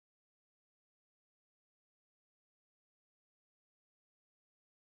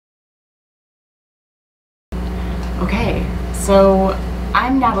Okay, so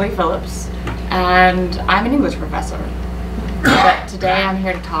I'm Natalie Phillips, and I'm an English professor. But today I'm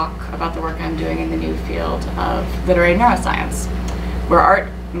here to talk about the work I'm doing in the new field of literary neuroscience, where art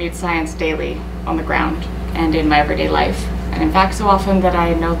meets science daily on the ground and in my everyday life, and in fact so often that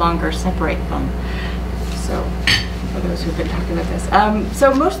I no longer separate them. So, for those who've been talking about this.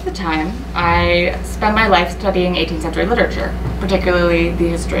 So most of the time I spend my life studying 18th century literature, particularly the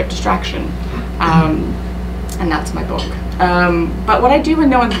history of distraction. And that's my book. But what I do when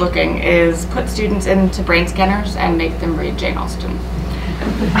no one's looking is put students into brain scanners and make them read Jane Austen.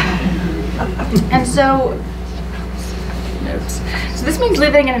 And so this means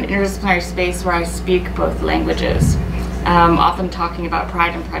living in an interdisciplinary space where I speak both languages, often talking about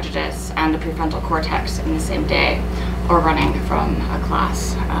Pride and Prejudice and the prefrontal cortex in the same day, or running from a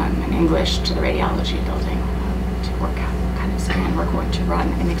class in English to the radiology building to work out what kind of scan we're going to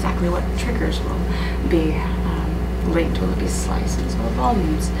run and exactly what triggers will be linked, will it be slices or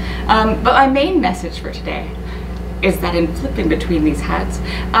volumes. But my main message for today is that in flipping between these hats,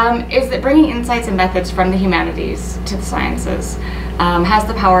 is that bringing insights and methods from the humanities to the sciences has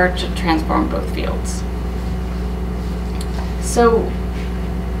the power to transform both fields. So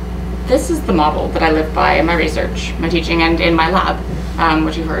this is the model that I live by in my research, my teaching, and in my lab,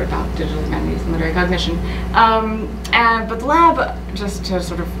 which you've heard about, digital humanities and literary cognition. But the lab, just to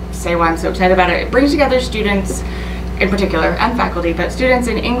sort of say why I'm so excited about it, it brings together students in particular, and faculty, but students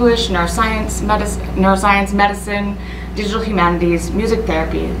in English, neuroscience, medicine, digital humanities, music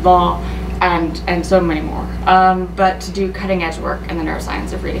therapy, law, and so many more. But to do cutting edge work in the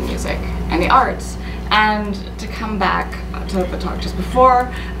neuroscience of reading music and the arts. And to come back to the talk just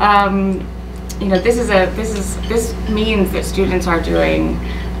before, this means that students are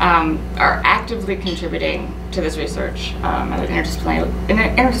are actively contributing to this research at an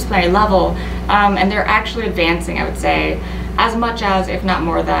interdisciplinary level, and they're actually advancing, I would say, as much as, if not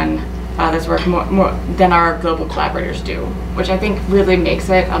more than, this work more than our global collaborators do, which I think really makes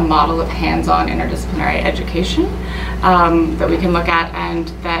it a model of hands-on interdisciplinary education that we can look at, and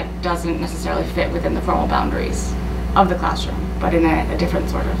that doesn't necessarily fit within the formal boundaries of the classroom, but in a different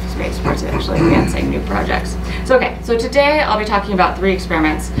sort of space where it's actually advancing new projects. So today I'll be talking about 3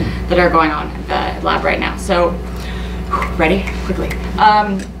 experiments that are going on at the lab right now. So, ready? Quickly.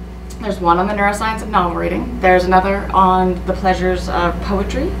 There's one on the neuroscience of novel reading. There's another on the pleasures of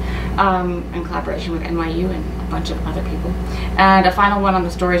poetry, in collaboration with NYU and a bunch of other people. And a final one on the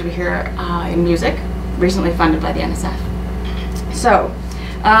stories we hear in music, recently funded by the NSF. So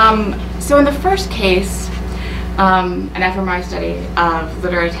in the first case, an fMRI study of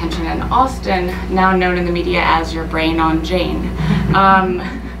literary attention in Austen, now known in the media as Your Brain on Jane.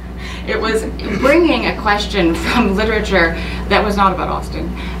 It was bringing a question from literature that was not about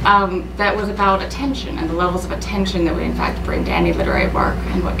Austen, that was about attention and the levels of attention that we in fact bring to any literary work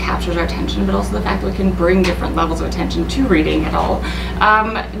and what captures our attention, but also the fact that we can bring different levels of attention to reading at all,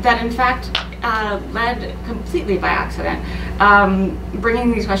 that in fact led completely by accident,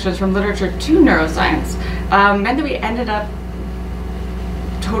 bringing these questions from literature to neuroscience, meant that we ended up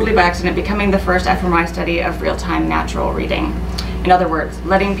totally by accident becoming the first fMRI study of real-time natural reading. In other words,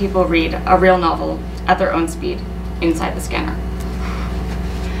 letting people read a real novel at their own speed inside the scanner.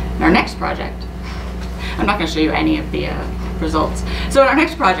 In our next project, I'm not going to show you any of the results. So in our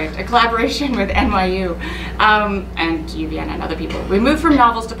next project, a collaboration with NYU and UVN and other people, we moved from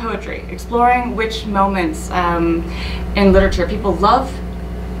novels to poetry, exploring which moments in literature people love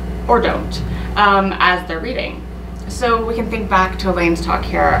or don't as they're reading. So we can think back to Elaine's talk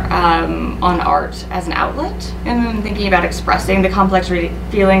here on art as an outlet, and thinking about expressing the complex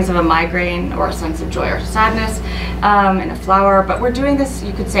feelings of a migraine or a sense of joy or sadness in a flower. But we're doing this,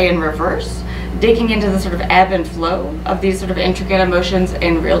 you could say, in reverse, digging into the sort of ebb and flow of these sort of intricate emotions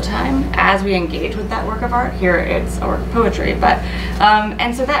in real time as we engage with that work of art. Here it's a work of poetry, but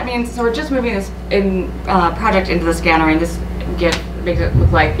and so that means, so we're just moving this project into the scanner, and this GIF makes it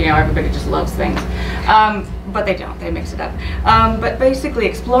look like, everybody just loves things. But they don't, they mix it up. But basically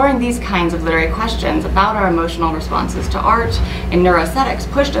exploring these kinds of literary questions about our emotional responses to art in neuroaesthetics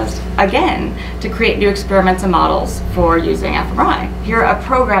pushed us, again, to create new experiments and models for using fMRI. Here, a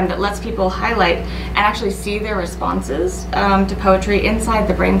program that lets people highlight and actually see their responses to poetry inside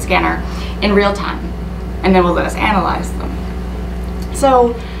the brain scanner in real time, and then will let us analyze them.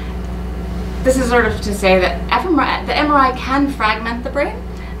 So this is sort of to say that the MRI can fragment the brain,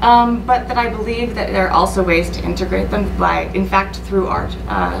 but that I believe that there are also ways to integrate them in fact, through art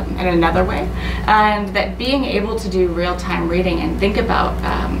in another way, and that being able to do real-time reading and think about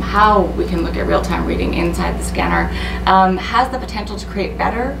how we can look at real-time reading inside the scanner has the potential to create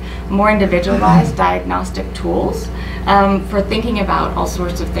better, more individualized diagnostic tools for thinking about all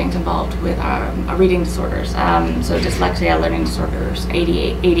sorts of things involved with reading disorders, so dyslexia, learning disorders,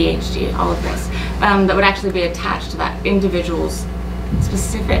 ADHD, all of this, that would actually be attached to that individual's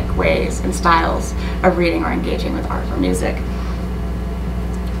specific ways and styles of reading or engaging with art or music.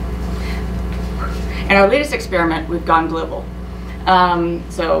 In our latest experiment, we've gone global.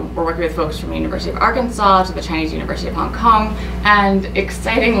 So we're working with folks from the University of Arkansas to the Chinese University of Hong Kong, and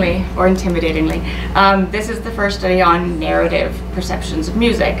excitingly, or intimidatingly, this is the first study on narrative perceptions of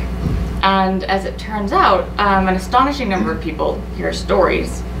music. And as it turns out, an astonishing number of people hear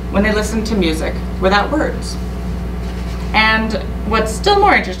stories when they listen to music without words. And what's still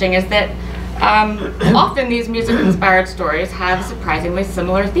more interesting is that often these music-inspired stories have surprisingly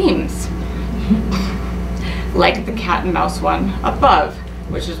similar themes, like the cat and mouse one above,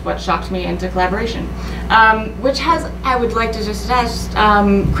 which is what shocked me into collaboration, which has, I would like to just suggest,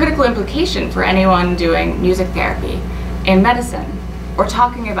 critical implication for anyone doing music therapy in medicine, or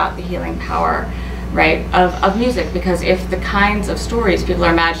talking about the healing power, right, of music, because if the kinds of stories people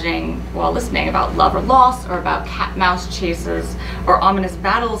are imagining while listening about love or loss, or about cat-mouse chases, or ominous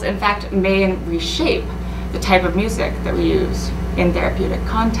battles, in fact may reshape the type of music that we use in therapeutic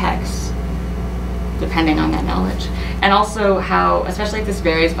contexts, depending on that knowledge. And also how, especially if this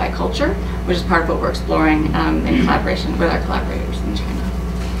varies by culture, which is part of what we're exploring in collaboration with our collaborators in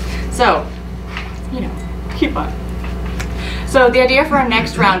China. So, you know, keep on. So the idea for our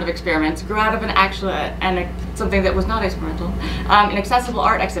next round of experiments grew out of something that was not experimental, an accessible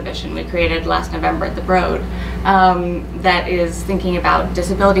art exhibition we created last November at the Broad that is thinking about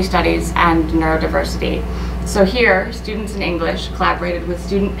disability studies and neurodiversity. So here, students in English collaborated with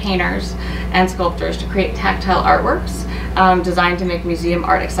student painters and sculptors to create tactile artworks designed to make museum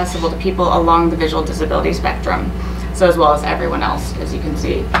art accessible to people along the visual disability spectrum. So as well as everyone else, as you can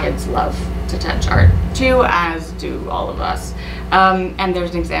see, kids love to touch art too, as do all of us. And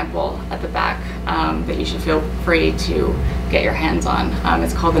there's an example at the back that you should feel free to get your hands on.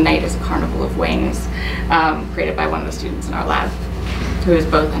 It's called The Night is a Carnival of Wings, created by one of the students in our lab, who is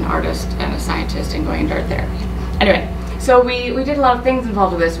both an artist and a scientist and going into art therapy. Anyway, so we did a lot of things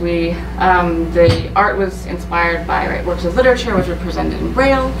involved with this. The art was inspired by works of literature, which were presented in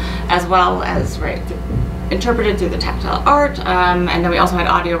Braille, as well as interpreted through the tactile art, and then we also had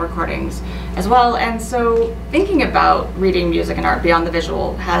audio recordings as well. And so thinking about reading music and art beyond the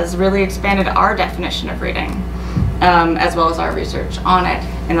visual has really expanded our definition of reading, as well as our research on it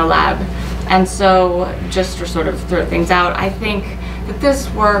in the lab. And so just to sort of throw things out, I think that this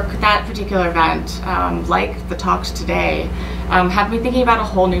work, that particular event, like the talks today, have me thinking about a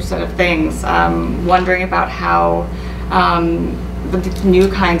whole new set of things, wondering about how the new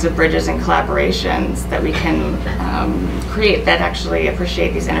kinds of bridges and collaborations that we can create that actually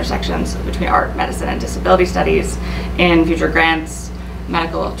appreciate these intersections between art, medicine, and disability studies in future grants,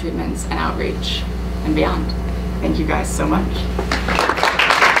 medical treatments, and outreach, and beyond. Thank you guys so much.